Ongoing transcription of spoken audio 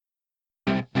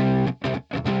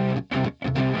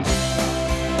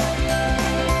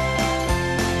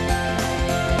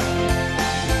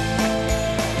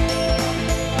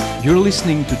You're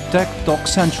listening to Tech Talk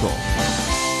Central.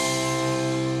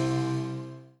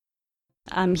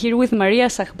 I'm here with Maria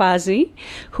Sahbazi,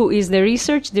 who is the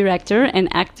Research Director and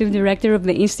Active Director of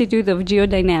the Institute of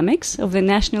Geodynamics of the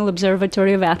National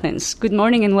Observatory of Athens. Good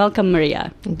morning and welcome,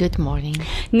 Maria. Good morning.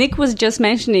 Nick was just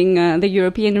mentioning the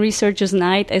European Researchers'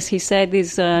 Night, as he said,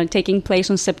 is taking place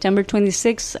on September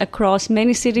 26th across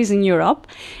many cities in Europe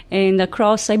and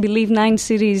across, I believe, 9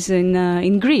 cities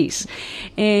in Greece.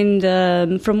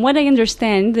 And from what I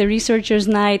understand, the Researchers'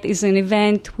 Night is an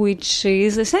event which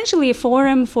is essentially a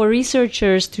forum for researchers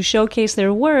to showcase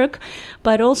their work,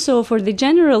 but also for the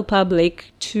general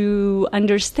public to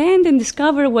understand and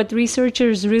discover what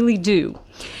researchers really do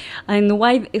and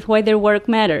why their work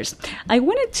matters. I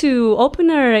wanted to open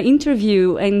our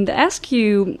interview and ask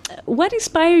you, what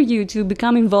inspired you to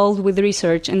become involved with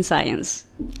research and science?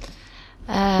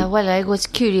 Well, I was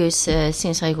curious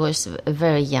since I was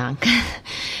very young.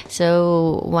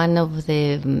 So one of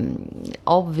the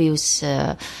obvious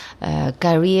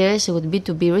careers would be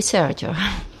to be researcher.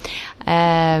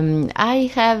 I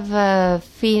have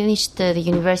finished the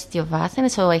University of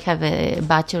Athens, so I have a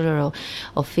Bachelor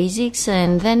of Physics,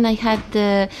 and then I had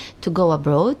to go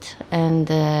abroad, and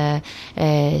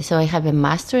so I have a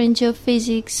Master in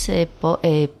Geophysics, a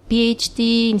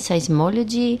PhD in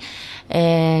Seismology,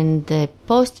 and a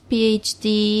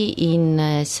post-PhD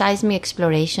in seismic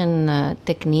exploration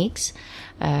techniques.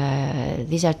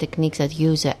 These are techniques that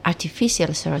use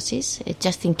artificial sources,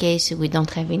 just in case we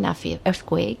don't have enough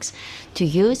earthquakes to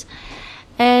use.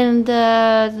 And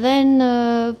then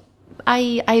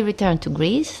I returned to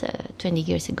Greece 20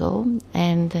 years ago,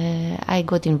 and I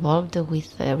got involved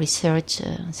with research,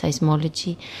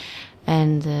 seismology,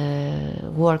 and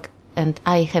work. And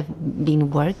I have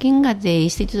been working at the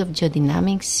Institute of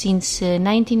Geodynamics since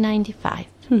 1995.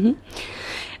 Mm-hmm.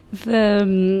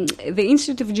 The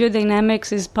Institute of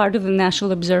Geodynamics is part of the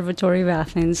National Observatory of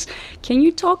Athens. Can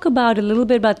you talk a little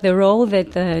bit about the role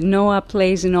that NOAA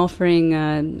plays in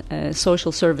offering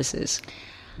social services?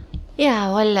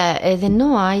 Yeah, well, the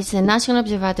NOAA is the National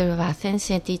Observatory of Athens,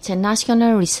 and it's a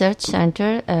national research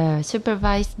center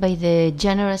supervised by the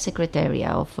General Secretariat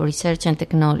of Research and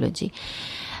Technology.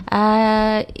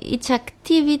 Its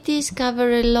activities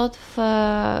cover a lot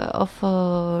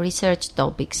of research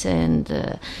topics, and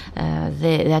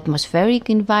the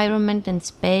atmospheric environment and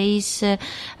space,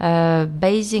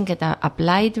 basic and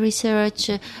applied research,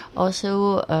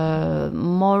 also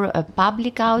more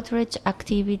public outreach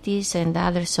activities and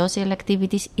other social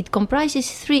activities. It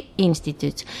comprises 3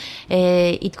 institutes.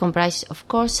 It comprises, of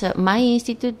course, my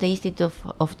institute, the Institute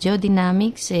of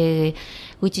Geodynamics,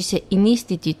 which is an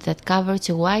institute that covers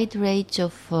a wide range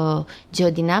of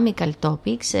geodynamical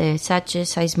topics, such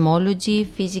as seismology,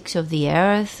 physics of the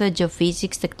earth,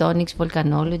 geophysics, tectonics,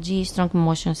 volcanology, strong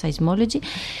motion seismology.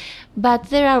 But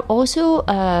there are also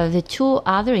the 2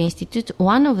 other institutes.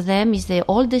 One of them is the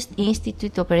oldest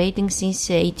institute operating since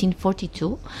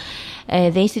 1842.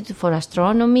 The Institute for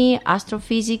Astronomy,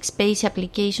 Astrophysics, Space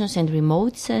Applications and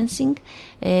Remote Sensing,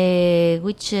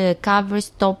 which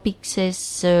covers topics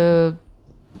as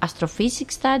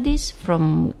astrophysics studies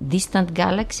from distant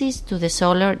galaxies to the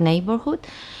solar neighborhood,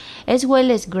 as well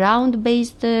as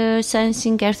ground-based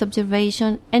sensing, Earth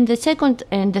observation. And the second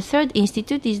and the third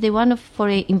institute is the one for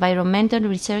environmental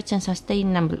research and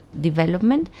sustainable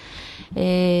development,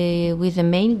 with the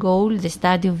main goal, the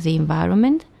study of the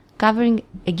environment, covering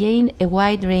again a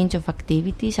wide range of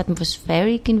activities,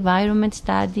 atmospheric environment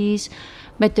studies,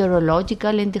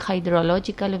 meteorological and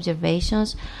hydrological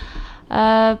observations.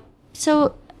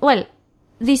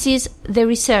 This is the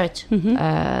research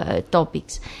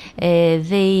topics.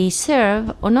 They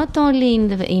serve not only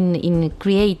in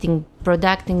creating,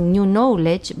 producing new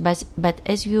knowledge, but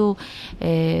as you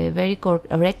very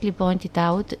correctly pointed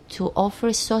out, to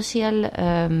offer social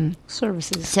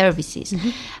services.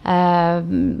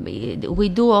 Mm-hmm. We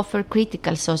do offer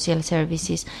critical social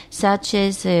services, such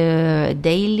as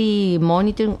daily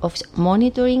monitoring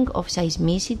of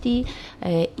seismicity,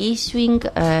 issuing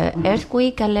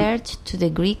earthquake alerts to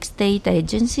the Greek state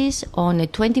agencies on a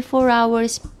 24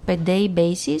 hours per day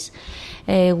basis,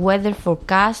 weather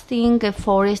forecasting,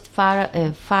 forest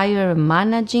fire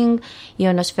managing,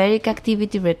 ionospheric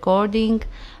activity recording.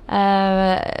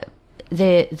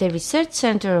 The Research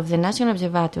Center of the National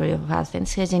Observatory of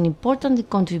Athens has an important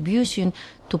contribution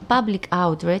to public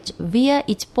outreach via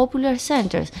its popular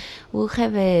centers. We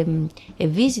have a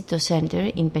visitor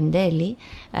center in Pendeli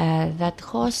that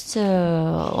hosts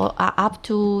up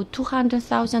to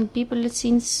 200,000 people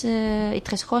since it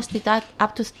has hosted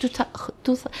up to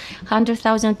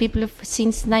 200,000 people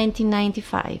since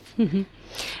 1995. Mm-hmm.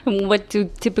 And what do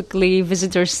typically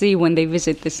visitors see when they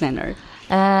visit the center?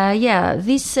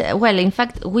 In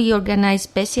fact, we organize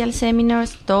special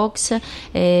seminars, talks,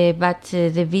 but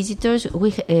the visitors,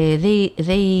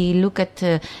 they look at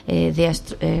the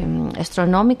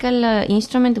astronomical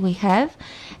instrument we have,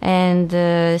 and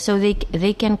so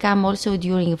they can come also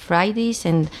during Fridays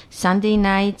and Sunday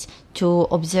nights to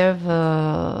observe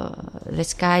the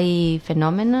sky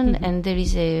phenomenon, and there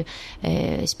is a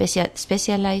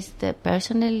specialized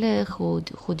personnel who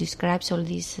describes all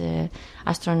these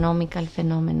astronomical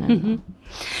phenomena. Mm-hmm.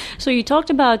 So you talked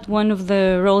about one of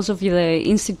the roles of the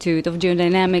Institute of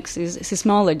Geodynamics is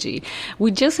seismology.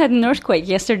 We just had an earthquake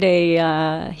yesterday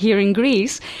here in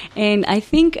Greece, and I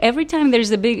think every time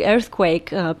there's a big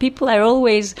earthquake, people are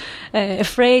always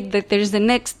afraid that there's the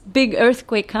next big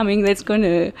earthquake coming that's going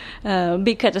to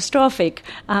be catastrophic.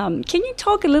 Can you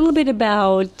talk a little bit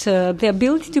about the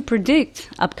ability to predict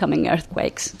upcoming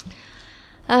earthquakes?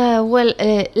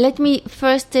 Let me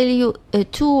first tell you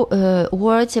two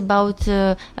words about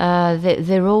the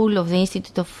role of the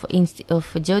Institute of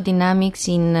Geodynamics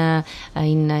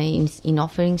in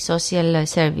offering social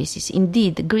services.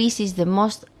 Indeed, Greece is the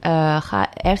most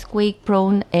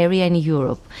earthquake-prone area in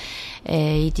Europe.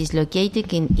 It is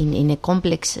located in a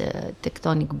complex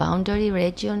tectonic boundary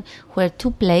region where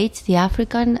two plates, the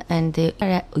African and the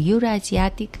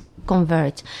Eurasiatic,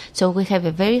 converge. So we have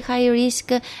a very high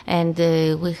risk, and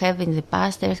we have in the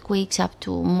past earthquakes up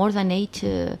to more than 8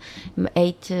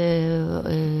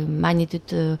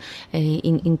 magnitude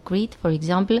in Crete, for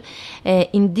example.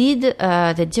 Indeed,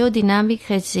 the geodynamic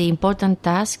has an important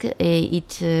task.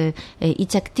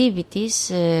 Its activities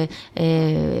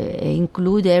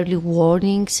include early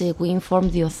warnings. We inform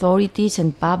the authorities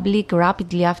and public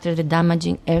rapidly after the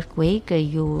damaging earthquake.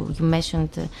 You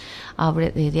mentioned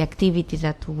the activity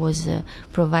that was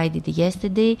provided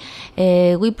yesterday.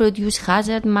 We produce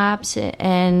hazard maps,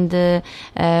 and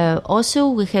also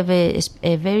we have a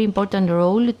very important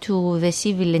role to the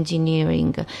civil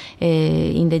engineering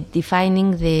in the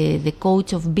defining the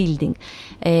codes of building.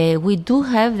 We do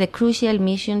have the crucial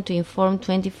mission to inform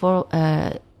 24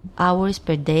 hours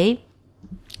per day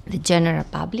the general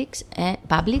public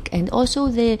and also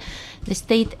the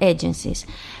state agencies.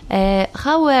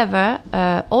 However,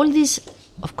 all these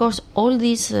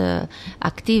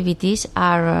activities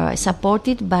are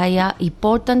supported by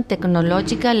important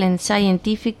technological and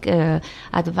scientific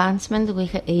advancement.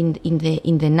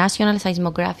 In the National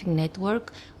Seismographic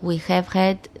Network, we have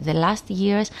had the last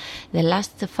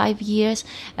 5 years,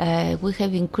 we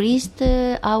have increased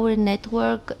our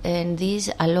network, and this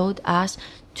allowed us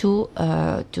to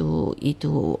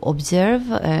observe,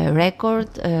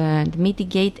 record, and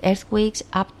mitigate earthquakes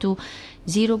up to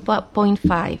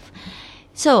 0.5.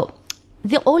 So,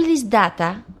 all these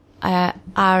data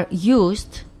are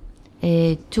used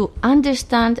to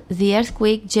understand the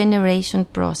earthquake generation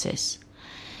process.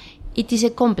 It is a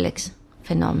complex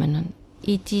phenomenon.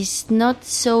 It is not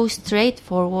so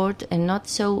straightforward and not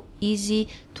so easy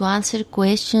to answer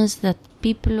questions that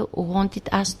people wanted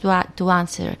us to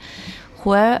answer.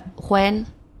 Where, when,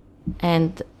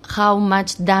 and how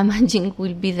much damaging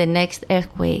will be the next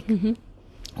earthquake. Mm-hmm.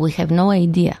 We have no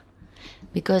idea,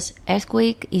 because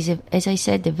earthquake is, as I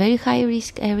said, a very high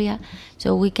risk area.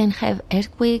 So we can have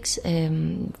earthquakes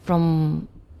from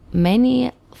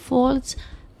many faults,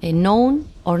 known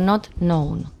or not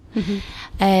known.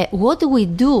 Mm-hmm. What we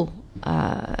do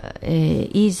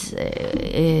is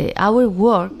our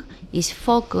work is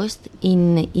focused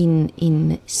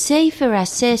in safer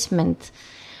assessment,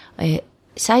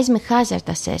 seismic hazard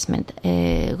assessment.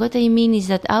 What I mean is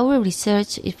that our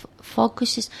research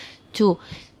focuses to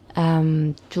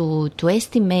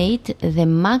estimate the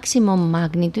maximum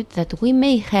magnitude that we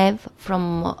may have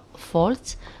from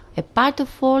faults, a part of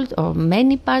fault or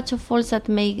many parts of faults that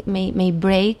may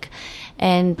break,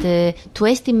 and to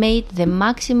estimate the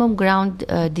maximum ground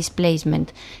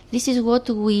displacement. This is what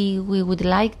we would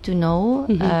like to know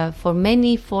for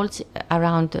many faults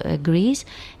around Greece,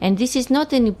 and this is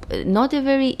not a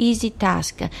very easy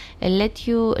task. Let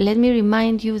me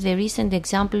remind you the recent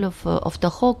example of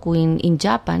Tohoku in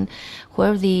Japan,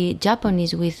 where the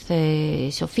Japanese with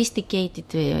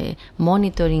sophisticated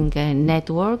monitoring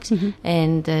networks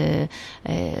and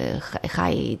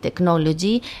high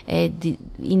technology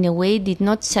in a way did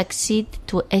not succeed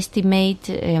to estimate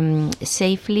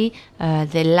safely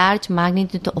the large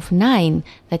magnitude of 9,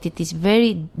 that it is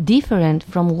very different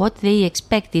from what they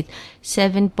expected,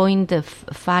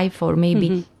 7.5 or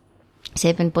maybe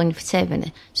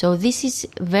 7.7. So this is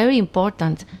very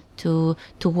important to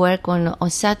work on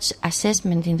such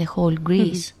assessment in the whole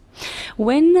Greece.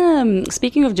 When,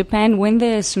 speaking of Japan, when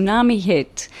the tsunami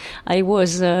hit, I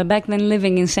was back then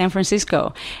living in San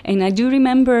Francisco, and I do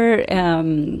remember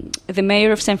the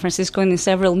mayor of San Francisco and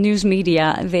several news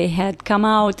media, they had come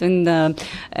out and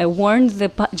warned the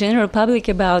general public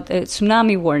about a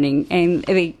tsunami warning, and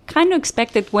they kind of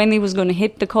expected when it was going to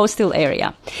hit the coastal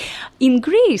area. In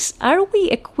Greece, are we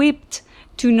equipped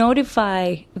to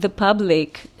notify the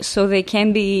public so they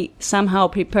can be somehow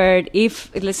prepared if,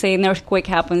 let's say, an earthquake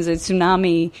happens, a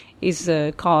tsunami is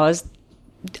caused?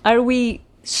 Are we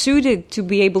suited to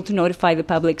be able to notify the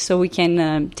public so we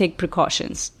can take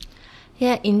precautions?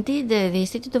 Yeah, indeed, the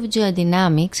Institute of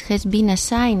Geodynamics has been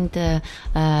assigned the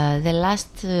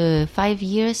last 5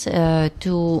 years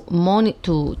to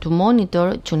monitor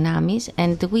tsunamis,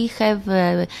 and we have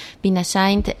been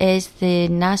assigned as the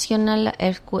National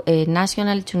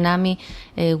Tsunami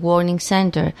Warning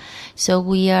Center. So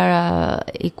we are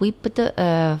equipped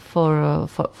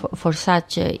for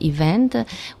such event.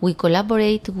 We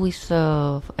collaborate with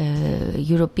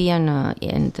European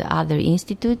and other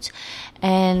institutes,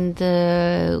 and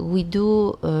we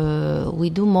do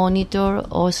monitor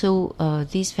also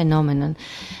this phenomenon.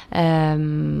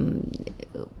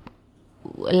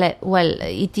 Well,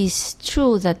 it is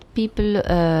true that people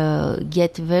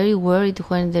get very worried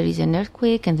when there is an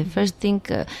earthquake, and the first thing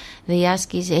they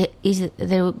ask is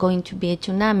there going to be a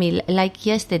tsunami? Like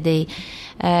yesterday,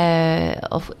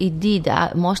 it did.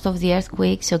 Most of the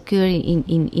earthquakes occur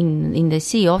in the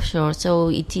sea offshore,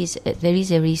 so there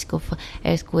is a risk of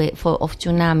earthquake of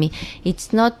tsunami.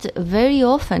 It's not very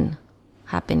often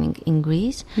happening in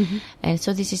Greece, and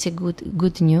so this is a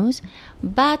good news.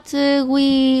 But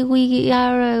we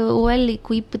are well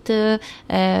equipped.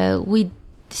 We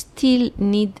still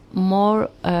need more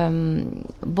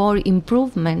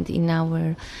improvement in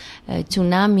our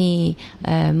tsunami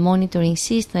monitoring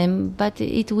system, but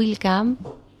it will come.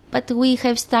 But we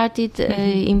have started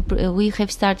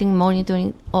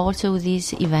monitoring also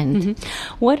this event.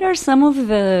 What are some of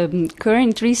the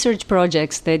current research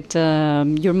projects that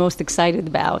you're most excited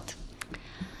about?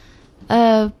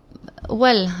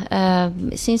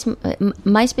 Since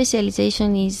my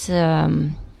specialization is,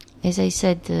 as I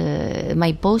said,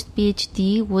 my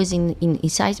post-PhD was in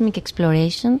seismic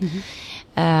exploration,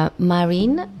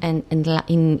 marine and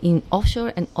in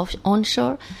offshore and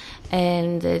onshore.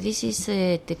 And this is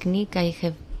a technique I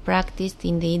have practiced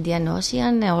in the Indian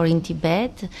Ocean or in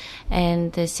Tibet.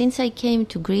 And since I came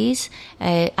to Greece,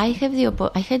 I had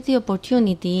the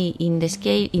opportunity in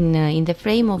the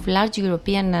frame of large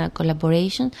European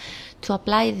collaboration to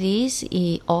apply this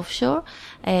offshore.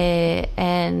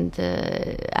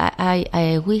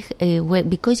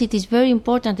 Because it is very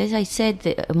important, as I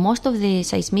said, most of the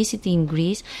seismicity in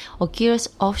Greece occurs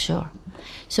offshore.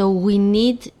 So we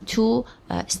need to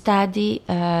study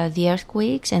the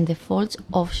earthquakes and the faults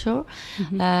offshore,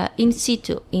 in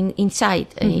situ, inside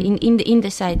the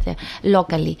site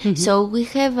locally. So we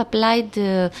have applied,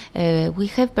 we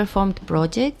have performed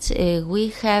projects. We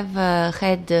have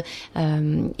had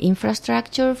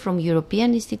infrastructure from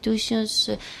European institutions,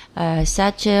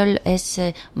 such as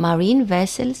marine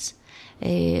vessels.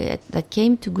 That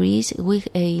came to Greece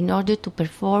in order to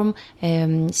perform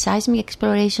seismic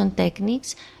exploration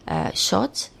techniques,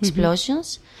 shots,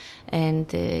 explosions, and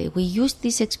we used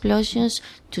these explosions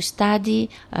to study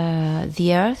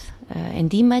the earth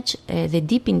and image the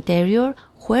deep interior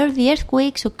where the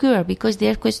earthquakes occur, because the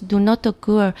earthquakes do not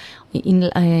occur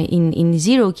in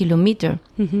 0 kilometer.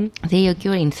 They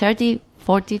occur in 30,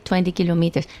 40, 20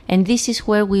 kilometers. And this is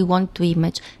where we want to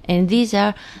image. And these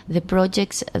are the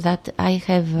projects that I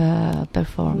have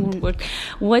performed.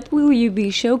 What will you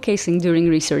be showcasing during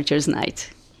Researchers'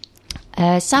 Night?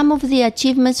 Some of the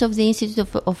achievements of the Institute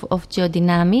of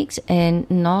Geodynamics, and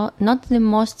not the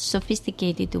most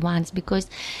sophisticated ones, because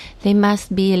they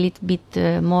must be a little bit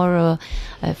more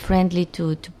friendly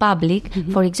to public.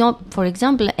 For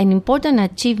example, an important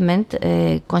achievement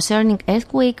concerning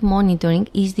earthquake monitoring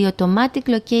is the automatic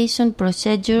location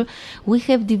procedure we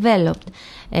have developed.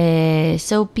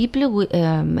 So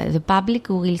the public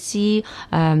will see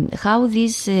how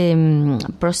this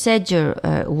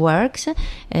procedure works,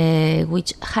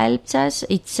 which helps us.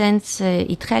 It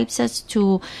helps us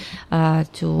to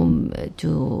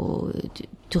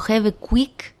have a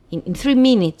quick, in 3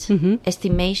 minutes,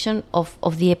 estimation of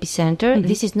the epicenter.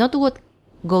 This is not what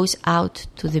goes out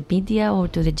to the media or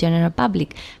to the general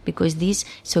public, because this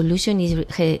solution is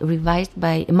revised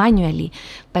manually.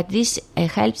 But this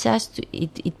helps us.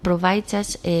 It provides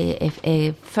us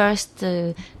a first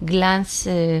glance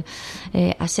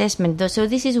assessment. So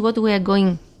this is what we are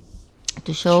going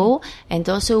to show, and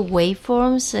also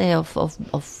waveforms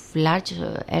of large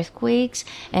earthquakes,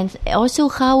 and also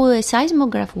how a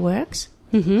seismograph works,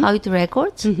 how it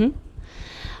records.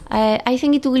 I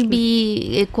think it will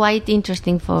be quite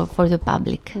interesting for the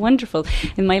public. Wonderful.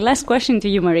 And my last question to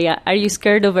you, Maria, are you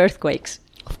scared of earthquakes?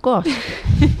 Of course.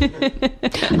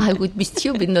 I would be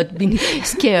stupid not being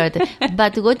scared.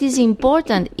 But what is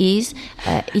important is,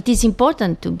 it is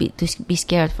important to be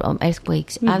scared from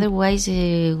earthquakes. Otherwise,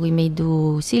 we may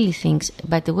do silly things.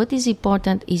 But what is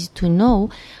important is to know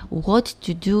what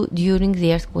to do during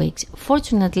the earthquakes.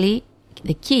 Fortunately,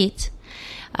 the kids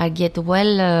get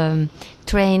well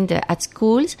trained at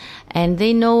schools, and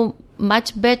they know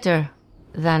much better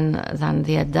than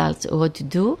the adults what to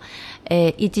do.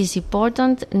 It is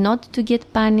important not to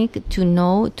get panic,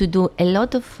 to do a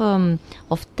lot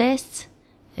of tests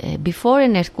before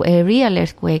a real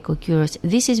earthquake occurs.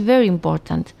 This is very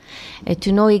important,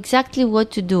 to know exactly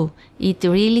what to do. It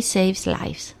really saves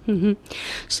lives.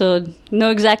 So know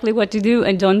exactly what to do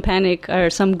and don't panic are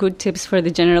some good tips for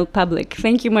the general public.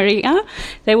 Thank you, Maria.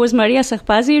 That was Maria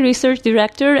Sarpazi, Research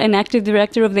Director and Active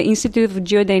Director of the Institute of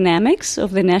Geodynamics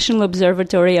of the National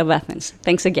Observatory of Athens.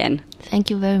 Thanks again. Thank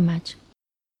you very much.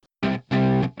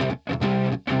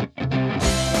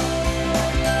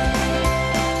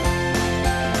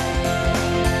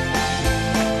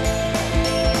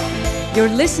 You're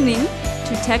listening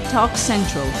to Tech Talk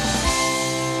Central.